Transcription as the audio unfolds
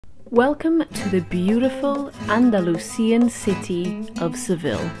Welcome to the beautiful Andalusian city of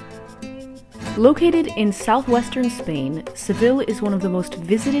Seville. Located in southwestern Spain, Seville is one of the most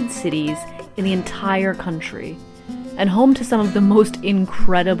visited cities in the entire country, and home to some of the most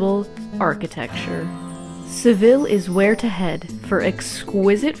incredible architecture. Seville is where to head for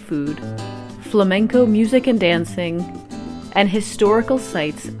exquisite food, flamenco music and dancing, and historical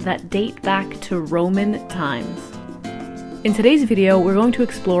sites that date back to Roman times. In today's video, we're going to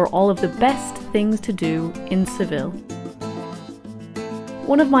explore all of the best things to do in Seville.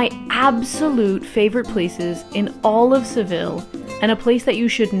 One of my absolute favorite places in all of Seville, and a place that you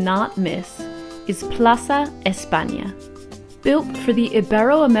should not miss, is Plaza España. Built for the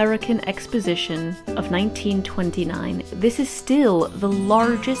Ibero-American Exposition of 1929, this is still the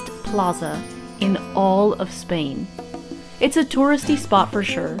largest plaza in all of Spain. It's a touristy spot for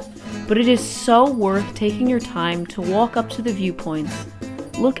sure, but it is so worth taking your time to walk up to the viewpoints,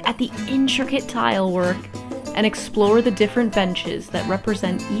 look at the intricate tile work, and explore the different benches that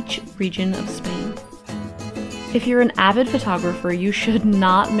represent each region of Spain. If you're an avid photographer, you should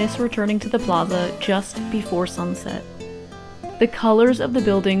not miss returning to the plaza just before sunset. The colors of the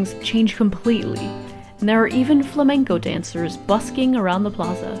buildings change completely, and there are even flamenco dancers busking around the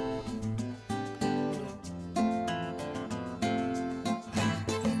plaza.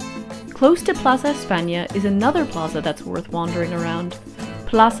 Close to Plaza España is another plaza that's worth wandering around,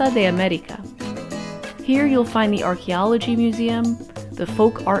 Plaza de América. Here you'll find the Archaeology Museum, the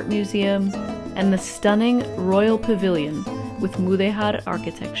Folk Art Museum, and the stunning Royal Pavilion with Mudéjar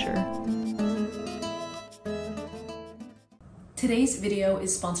architecture. Today's video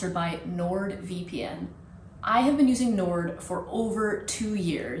is sponsored by NordVPN. I have been using Nord for over 2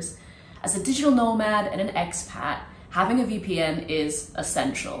 years. As a digital nomad and an expat, having a VPN is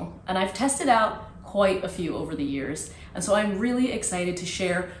essential, and I've tested out quite a few over the years, and so I'm really excited to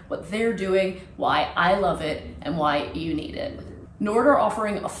share what they're doing, why I love it, and why you need it. Nord are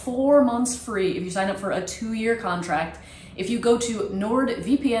offering 4 months free if you sign up for a 2-year contract if you go to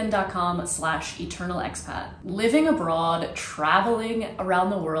nordvpn.com/eternalexpat. Living abroad, traveling around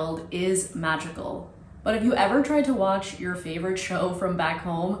the world is magical, but have you ever tried to watch your favorite show from back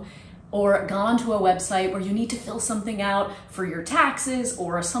home, or gone to a website where you need to fill something out for your taxes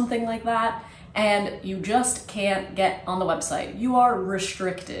or something like that, and you just can't get on the website? You are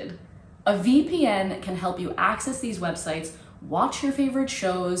restricted. A VPN can help you access these websites, watch your favorite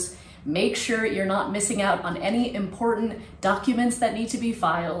shows, make sure you're not missing out on any important documents that need to be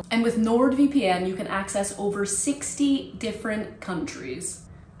filed. And with NordVPN, you can access over 60 different countries.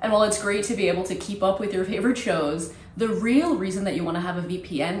 And while it's great to be able to keep up with your favorite shows, the real reason that you want to have a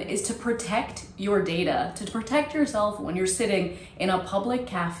VPN is to protect your data, to protect yourself when you're sitting in a public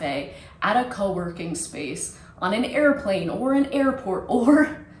cafe, at a co-working space, on an airplane or an airport,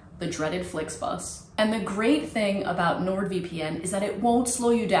 or the dreaded Flixbus. And the great thing about NordVPN is that it won't slow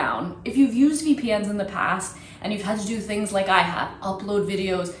you down. If you've used VPNs in the past and you've had to do things like I have, upload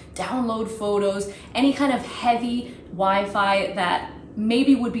videos, download photos, any kind of heavy Wi-Fi that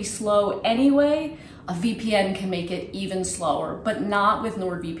maybe would be slow anyway, a VPN can make it even slower, but not with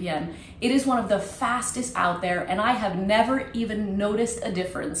NordVPN. It is one of the fastest out there, and I have never even noticed a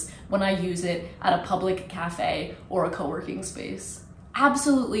difference when I use it at a public cafe or a co-working space.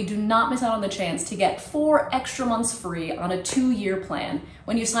 Absolutely do not miss out on the chance to get 4 extra months free on a 2-year plan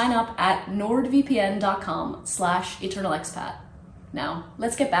when you sign up at nordvpn.com/eternalexpat. Now,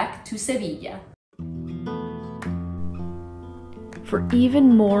 let's get back to Sevilla. For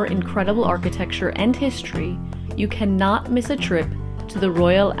even more incredible architecture and history, you cannot miss a trip to the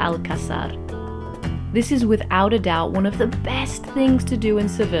Royal Alcázar. This is without a doubt one of the best things to do in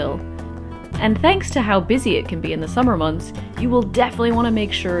Seville. And thanks to how busy it can be in the summer months, you will definitely want to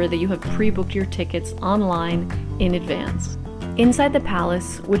make sure that you have pre-booked your tickets online in advance. Inside the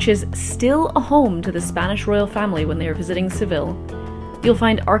palace, which is still a home to the Spanish royal family when they are visiting Seville, you'll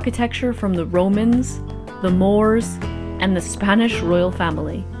find architecture from the Romans, the Moors, and the Spanish royal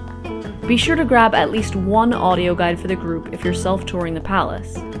family. Be sure to grab at least one audio guide for the group if you're self-touring the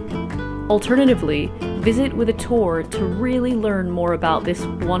palace. Alternatively, visit with a tour to really learn more about this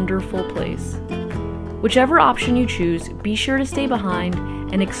wonderful place. Whichever option you choose, be sure to stay behind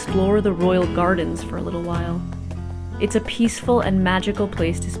and explore the royal gardens for a little while. It's a peaceful and magical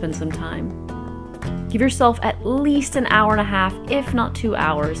place to spend some time. Give yourself at least an hour and a half, if not 2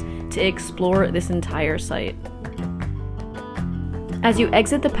 hours, to explore this entire site. As you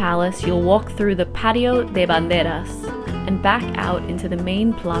exit the palace, you'll walk through the Patio de Banderas and back out into the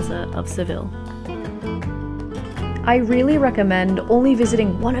main plaza of Seville. I really recommend only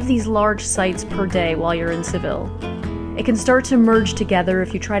visiting one of these large sites per day while you're in Seville. It can start to merge together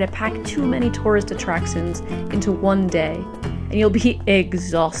if you try to pack too many tourist attractions into one day, and you'll be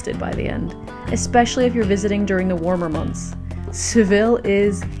exhausted by the end, especially if you're visiting during the warmer months. Seville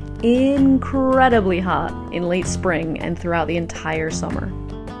is incredibly hot in late spring and throughout the entire summer.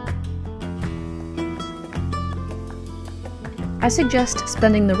 I suggest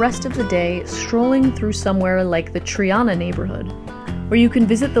spending the rest of the day strolling through somewhere like the Triana neighborhood, where you can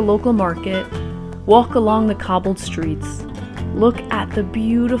visit the local market, walk along the cobbled streets, look at the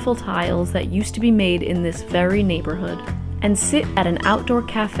beautiful tiles that used to be made in this very neighborhood, and sit at an outdoor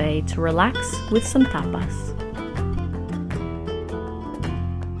cafe to relax with some tapas.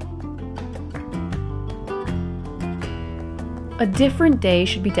 A different day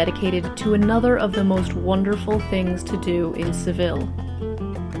should be dedicated to another of the most wonderful things to do in Seville.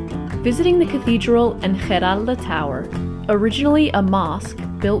 Visiting the cathedral and Giralda Tower, originally a mosque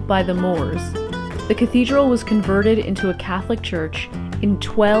built by the Moors, the cathedral was converted into a Catholic church in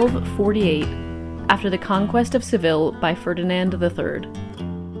 1248 after the conquest of Seville by Ferdinand III.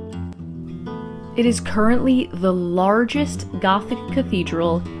 It is currently the largest Gothic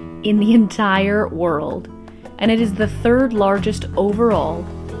cathedral in the entire world, and it is the third largest overall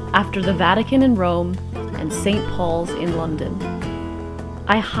after the Vatican in Rome and St. Paul's in London.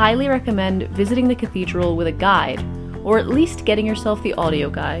 I highly recommend visiting the cathedral with a guide, or at least getting yourself the audio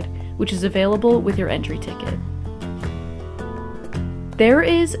guide, which is available with your entry ticket. There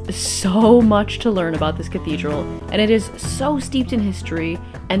is so much to learn about this cathedral, and it is so steeped in history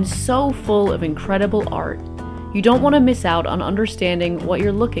and so full of incredible art. You don't want to miss out on understanding what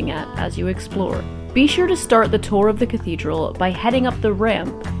you're looking at as you explore. Be sure to start the tour of the cathedral by heading up the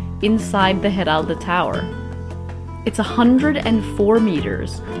ramp inside the Giralda Tower. It's 104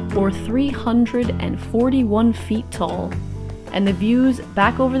 meters, or 341 feet tall, and the views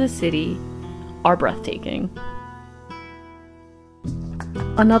back over the city are breathtaking.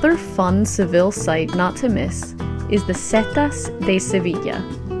 Another fun Seville site not to miss is the Setas de Sevilla,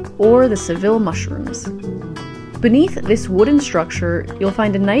 or the Seville mushrooms. Beneath this wooden structure, you'll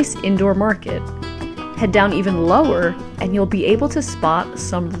find a nice indoor market. Head down even lower, and you'll be able to spot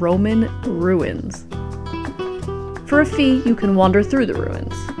some Roman ruins. For a fee, you can wander through the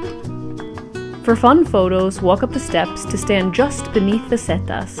ruins. For fun photos, walk up the steps to stand just beneath the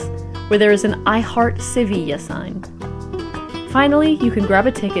setas, where there is an I Heart Sevilla sign. Finally, you can grab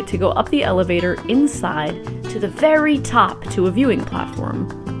a ticket to go up the elevator inside to the very top to a viewing platform.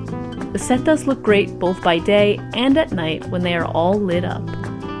 The setas look great both by day and at night when they are all lit up.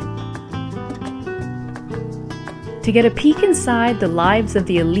 To get a peek inside the lives of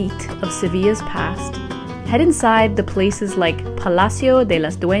the elite of Sevilla's past, head inside the places like Palacio de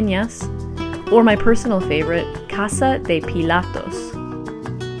las Dueñas, or my personal favorite, Casa de Pilatos.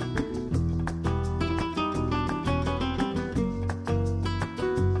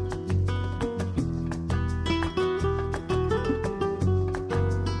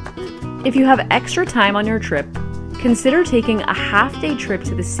 If you have extra time on your trip, consider taking a half-day trip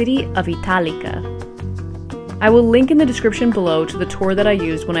to the city of Italica. I will link in the description below to the tour that I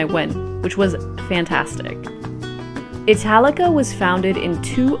used when I went, which was fantastic. Italica was founded in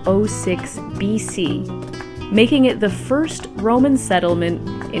 206 BC, making it the first Roman settlement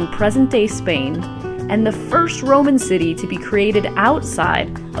in present-day Spain and the first Roman city to be created outside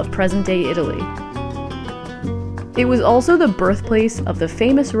of present-day Italy. It was also the birthplace of the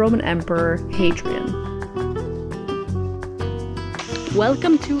famous Roman Emperor Hadrian.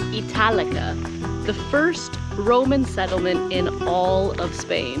 Welcome to Italica, the first Roman settlement in all of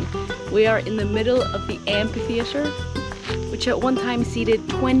Spain. We are in the middle of the amphitheater, which at one time seated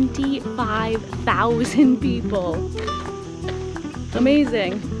 25,000 people.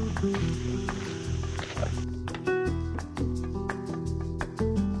 Amazing.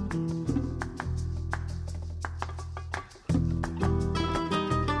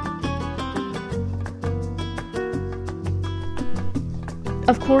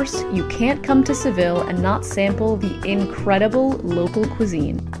 Of course, you can't come to Seville and not sample the incredible local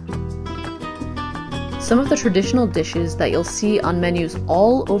cuisine. Some of the traditional dishes that you'll see on menus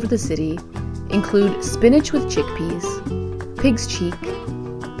all over the city include spinach with chickpeas, pig's cheek,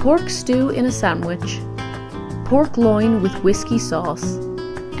 pork stew in a sandwich, pork loin with whiskey sauce,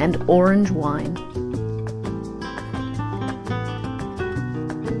 and orange wine.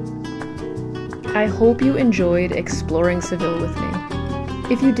 I hope you enjoyed exploring Seville with me.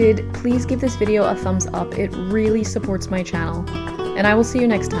 If you did, please give this video a thumbs up, it really supports my channel. And I will see you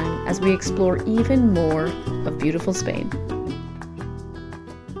next time as we explore even more of beautiful Spain.